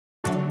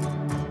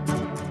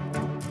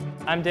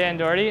I'm Dan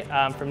Doherty.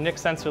 I'm from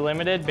Nix Sensor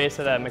Ltd, based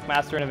at the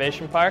McMaster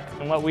Innovation Park.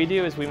 And what we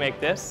do is we make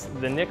this,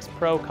 the Nix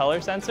Pro Color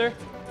Sensor.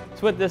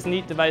 So what this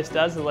neat device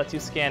does is it lets you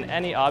scan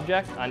any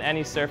object on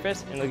any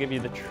surface and it'll give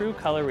you the true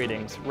color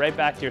readings right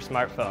back to your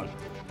smartphone.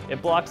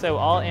 It blocks out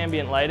all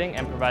ambient lighting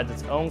and provides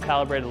its own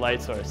calibrated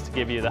light source to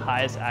give you the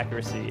highest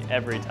accuracy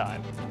every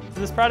time. So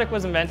this product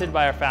was invented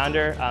by our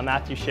founder,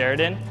 Matthew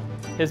Sheridan.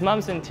 His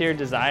mom's an interior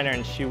designer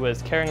and she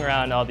was carrying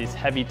around all these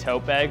heavy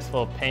tote bags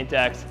full of paint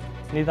decks,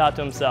 and he thought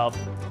to himself,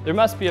 there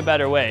must be a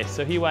better way,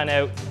 so he went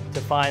out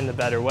to find the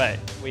better way.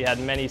 We had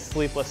many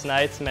sleepless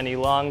nights, many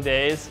long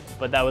days,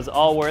 but that was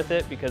all worth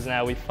it because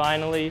now we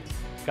finally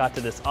got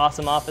to this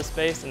awesome office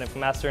space in the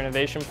McMaster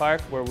Innovation Park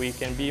where we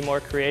can be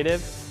more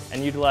creative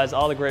and utilize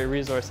all the great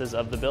resources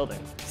of the building.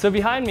 So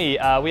behind me,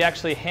 we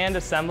actually hand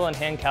assemble and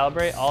hand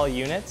calibrate all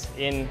units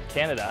in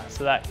Canada,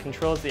 so that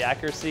controls the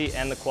accuracy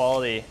and the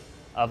quality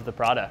of the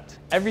product.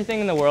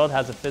 Everything in the world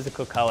has a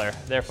physical color,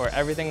 therefore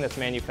everything that's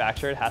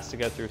manufactured has to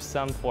go through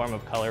some form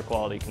of color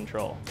quality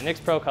control. The Nix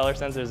Pro Color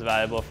Sensor is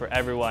valuable for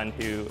everyone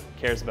who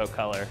cares about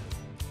color.